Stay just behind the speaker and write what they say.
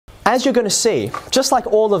as you're going to see, just like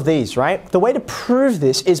all of these, right? The way to prove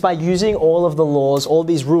this is by using all of the laws, all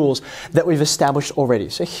these rules that we've established already.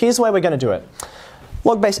 So here's the way we're going to do it.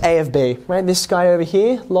 Log base A of B, right? This guy over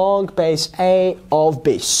here, log base A of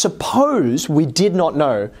B. Suppose we did not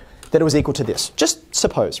know that it was equal to this. Just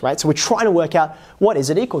suppose, right? So we're trying to work out what is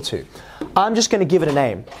it equal to. I'm just going to give it a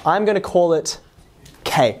name. I'm going to call it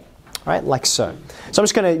K, right? Like so. So I'm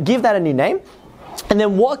just going to give that a new name. And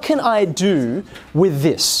then what can I do with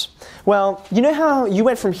this? Well, you know how you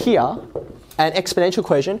went from here, an exponential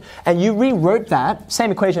equation, and you rewrote that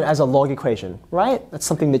same equation as a log equation, right? That's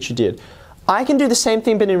something that you did. I can do the same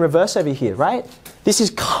thing but in reverse over here, right? This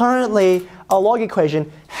is currently a log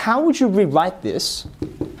equation. How would you rewrite this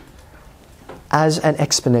as an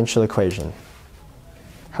exponential equation?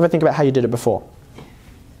 Have a think about how you did it before.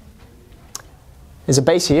 There's a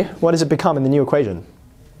base here. What does it become in the new equation?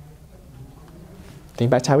 Think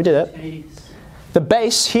back to how we did it. The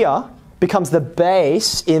base here becomes the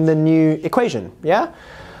base in the new equation, yeah?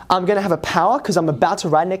 I'm going to have a power because I'm about to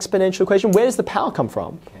write an exponential equation. Where does the power come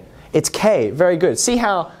from? It's K. Very good. See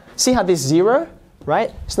how this 0,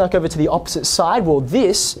 right, snuck over to the opposite side? Well,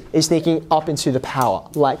 this is sneaking up into the power,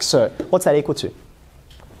 like so. What's that equal to?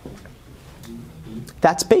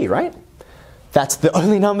 That's B, right? That's the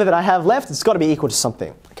only number that I have left. It's got to be equal to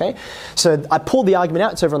something, okay? So I pulled the argument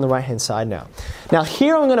out. It's over on the right-hand side now. Now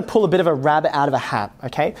here I'm going to pull a bit of a rabbit out of a hat,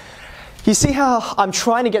 okay? You see how I'm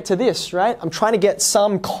trying to get to this, right? I'm trying to get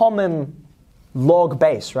some common log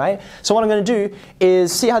base, right? So what I'm going to do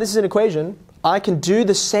is, see how this is an equation? I can do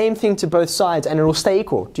the same thing to both sides and it will stay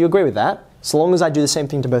equal. Do you agree with that? So long as I do the same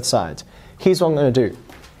thing to both sides. Here's what I'm going to do.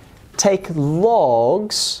 Take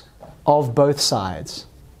logs of both sides.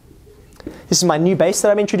 This is my new base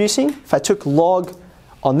that I'm introducing. If I took log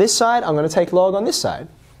on this side, I'm going to take log on this side.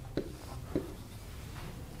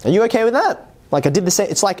 Are you okay with that? Like I did the same.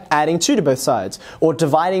 It's like adding 2 to both sides or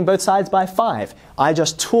dividing both sides by 5. I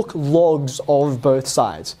just took logs of both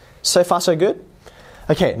sides. So far so good?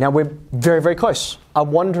 Okay, now we're very, very close. I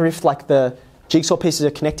wonder if like the jigsaw pieces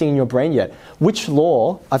are connecting in your brain yet. Which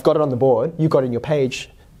law, I've got it on the board, you got it on your page.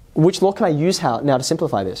 Which law can I use now to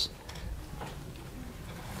simplify this?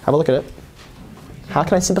 Have a look at it. How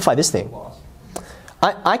can I simplify this thing?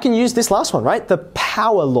 I can use this last one, right? The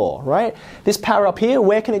power law, right? This power up here,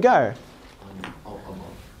 where can it go?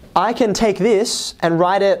 I can take this and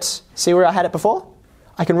write it, see where I had it before?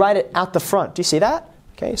 I can write it out the front. Do you see that?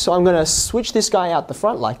 Okay, so I'm going to switch this guy out the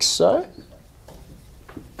front like so.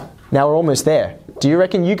 Now we're almost there. Do you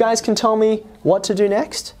reckon you guys can tell me what to do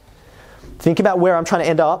next? Think about where I'm trying to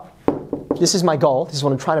end up. This is my goal. This is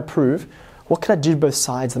what I'm trying to prove. What can I do to both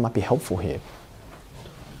sides that might be helpful here?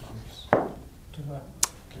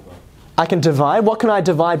 I can divide. What can I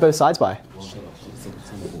divide both sides by?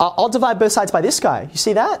 I'll divide both sides by this guy. You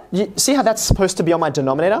see that? You see how that's supposed to be on my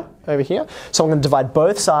denominator over here? So I'm going to divide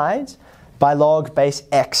both sides by log base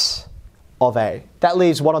x of a. That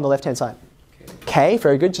leaves what on the left-hand side? K,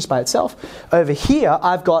 very good, just by itself. Over here,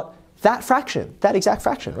 I've got that fraction, that exact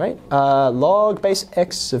fraction, right? Log base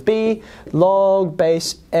x of b, log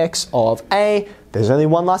base x of a. There's only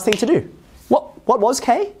one last thing to do. What was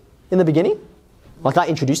k in the beginning? Like I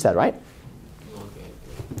introduced that, right?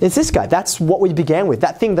 It's this guy. That's what we began with.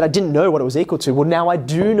 That thing that I didn't know what it was equal to. Well, now I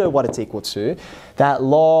do know what it's equal to. That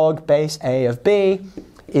log base a of b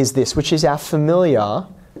is this, which is our familiar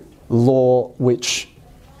law which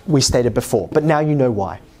we stated before. But now you know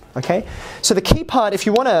why. Okay? So the key part, if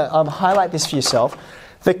you want to highlight this for yourself,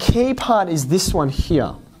 the key part is this one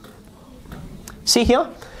here. See here?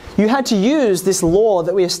 You had to use this law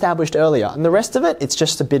that we established earlier. And the rest of it, it's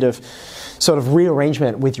just a bit of sort of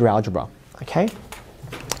rearrangement with your algebra. Okay?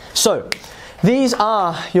 So these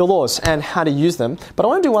are your laws and how to use them. But I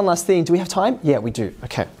want to do one last thing. Do we have time? Yeah, we do.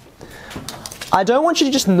 Okay. I don't want you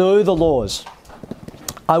to just know the laws.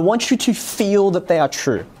 I want you to feel that they are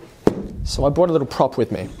true. So I brought a little prop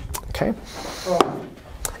with me. Okay.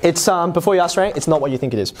 It's before you ask, Ray, it's not what you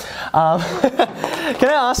think it is. Can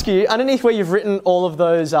I ask you, underneath where you've written all of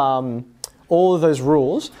those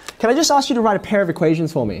rules, can I just ask you to write a pair of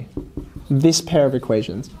equations for me? This pair of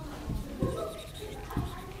equations.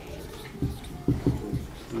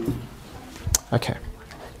 Okay.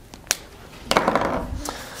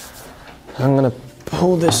 I'm going to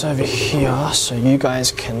pull this over here so you guys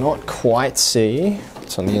cannot quite see.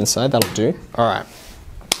 It's on the inside, that'll do. All right.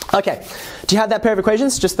 Okay, do you have that pair of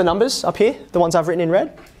equations? Just the numbers up here, the ones I've written in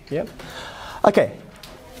red? Yep. Okay,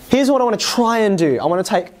 here's what I want to try and do. I want to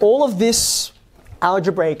take all of this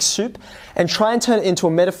algebraic soup and try and turn it into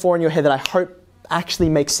a metaphor in your head that I hope actually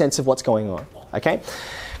makes sense of what's going on. Okay?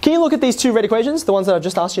 Can you look at these two red equations, the ones that I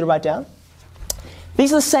just asked you to write down?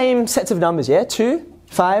 These are the same sets of numbers, yeah? 2,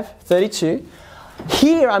 5, 32.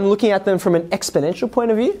 Here I'm looking at them from an exponential point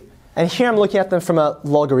of view, and here I'm looking at them from a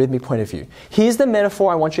logarithmic point of view. Here's the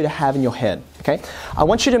metaphor I want you to have in your head, okay? I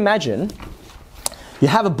want you to imagine you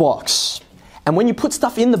have a box, and when you put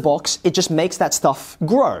stuff in the box, it just makes that stuff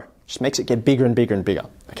grow. Just makes it get bigger and bigger and bigger,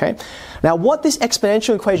 okay? Now what this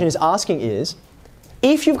exponential equation is asking is,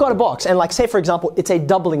 if you've got a box, and like say for example, it's a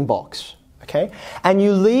doubling box, okay? And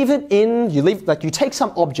you leave it in, you take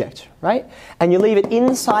some object, right? And you leave it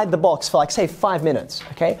inside the box for like say 5 minutes,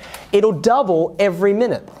 okay? It'll double every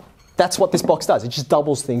minute. That's what this box does. It just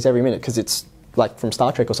doubles things every minute because it's like from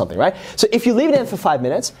Star Trek or something, right? So if you leave it in for 5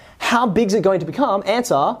 minutes, how big is it going to become?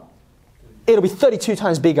 Answer, it'll be 32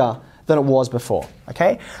 times bigger than it was before,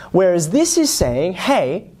 okay? Whereas this is saying,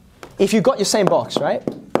 hey, if you've got your same box, right?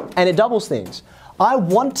 And it doubles things, I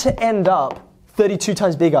want to end up 32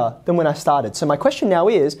 times bigger than when I started. So my question now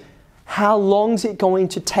is, how long is it going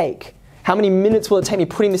to take? How many minutes will it take me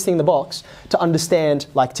putting this thing in the box to understand,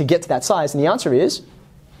 like to get to that size? And the answer is,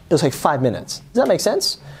 it'll take 5 minutes. Does that make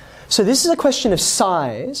sense? So this is a question of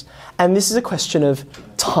size, and this is a question of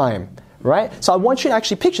time, right? So I want you to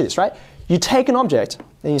actually picture this, right? You take an object,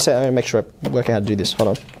 and you say, I'm going to make sure I work out how to do this.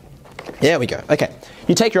 Hold on. There we go. Okay.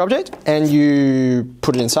 You take your object, and you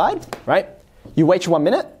put it inside, right? You wait your 1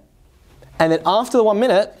 minute, and then after the 1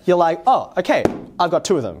 minute, you're like, oh, okay, I've got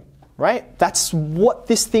 2 of them, right? That's what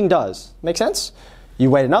this thing does. Make sense? You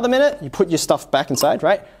wait another minute, you put your stuff back inside,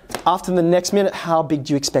 right? After the next minute, how big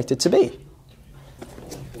do you expect it to be?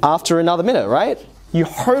 After another minute, right? You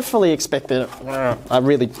hopefully expected it, I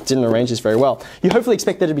really didn't arrange this very well. You hopefully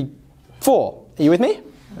expected it to be 4. Are you with me?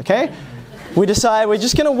 Okay? We decide we're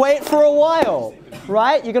just going to wait for a while,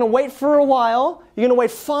 right? You're going to wait for a while. You're going to wait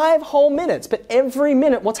 5 whole minutes. But every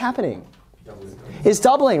minute, what's happening? It's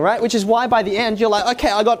doubling, right? Which is why by the end, you're like,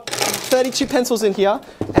 okay, I got 32 pencils in here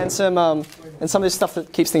and some of this stuff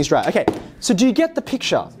that keeps things dry. Okay, so do you get the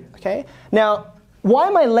picture? Okay. Now, why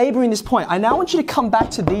am I laboring this point? I now want you to come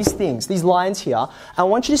back to these things, these lines here. I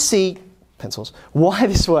want you to see, pencils, why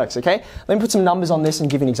this works, okay? Let me put some numbers on this and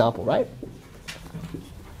give you an example, right?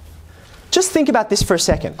 Just think about this for a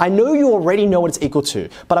second. I know you already know what it's equal to,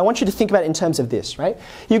 but I want you to think about it in terms of this, right?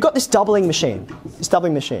 You've got this doubling machine.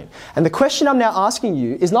 And the question I'm now asking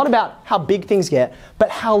you is not about how big things get, but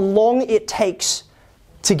how long it takes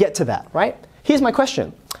to get to that, right? Here's my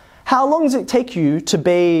question. How long does it take you to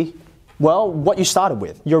be, well, what you started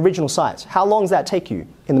with, your original size? How long does that take you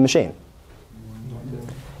in the machine?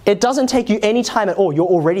 It doesn't take you any time at all. You're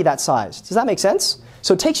already that size. Does that make sense?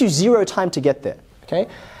 So it takes you 0 time to get there. Okay?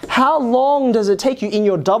 How long does it take you in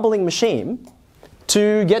your doubling machine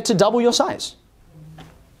to get to double your size?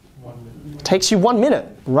 1 minute. It takes you 1 minute,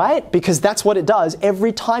 right? Because that's what it does.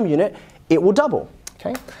 Every time unit, it will double.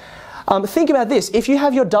 Okay? Think about this. If you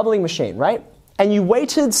have your doubling machine, right? And you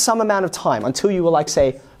waited some amount of time until you were like,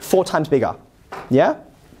 say, 4 times bigger. Yeah?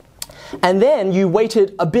 And then you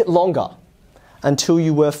waited a bit longer until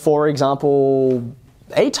you were, for example,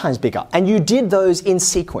 8 times bigger, and you did those in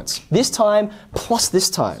sequence. This time plus this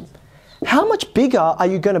time. How much bigger are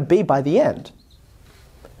you going to be by the end?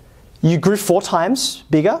 You grew 4 times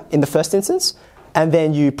bigger in the first instance, and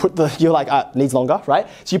then you put you're like, needs longer, right?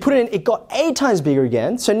 So you put it in, it got 8 times bigger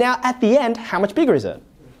again. So now at the end, how much bigger is it?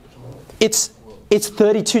 It's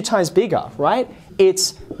 32 times bigger, right?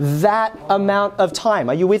 It's that amount of time.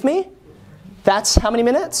 Are you with me? That's how many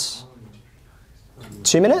minutes?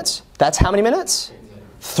 2 minutes? That's how many minutes?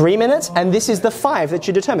 3 minutes, and this is the 5 that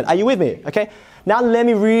you determined. Are you with me? Okay. Now let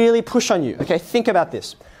me really push on you. Okay. Think about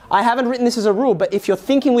this. I haven't written this as a rule, but if you're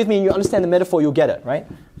thinking with me and you understand the metaphor, you'll get it, right?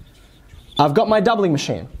 I've got my doubling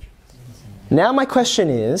machine. Now my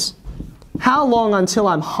question is, how long until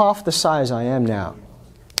I'm half the size I am now?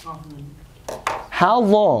 How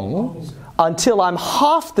long until I'm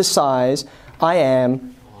half the size I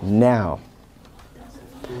am now?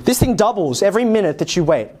 This thing doubles every minute that you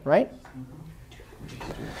wait, right?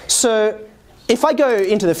 So if I go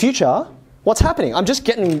into the future, what's happening? I'm just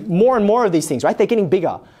getting more and more of these things, right? They're getting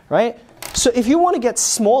bigger, right? So if you want to get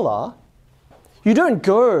smaller, you don't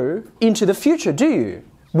go into the future, do you?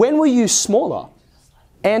 When were you smaller?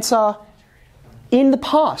 Answer, in the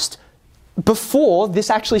past, before this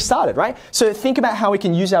actually started, right? So think about how we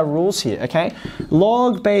can use our rules here, okay?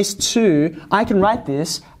 Log base 2, I can write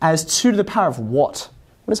this as 2 to the power of what?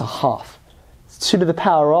 What is a half? It's 2 to the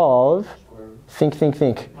power of...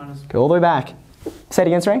 Think. Go all the way back. Say it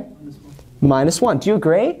again, sorry? -1. Do you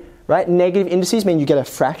agree? Right? Negative indices mean you get a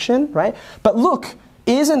fraction, right? But look,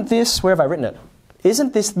 isn't this, where have I written it?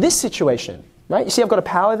 Isn't this situation, right? You see I've got a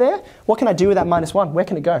power there? What can I do with that -1? Where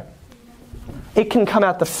can it go? It can come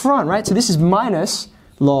out the front, right? So this is minus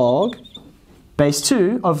log base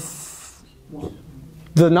 2 of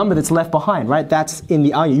the number that's left behind, right? That's in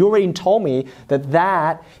the argument. You already told me that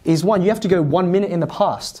that is 1. You have to go 1 minute in the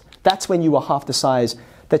past. That's when you were half the size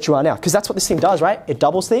that you are now. Because that's what this thing does, right? It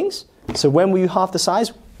doubles things. So when were you half the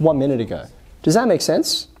size? 1 minute ago. Does that make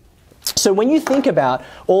sense? So when you think about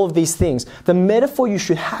all of these things, the metaphor you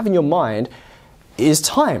should have in your mind is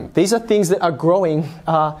time. These are things that are growing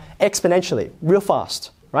exponentially, real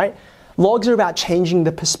fast, right? Logs are about changing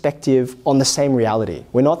the perspective on the same reality.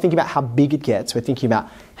 We're not thinking about how big it gets, we're thinking about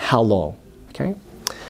how long, okay?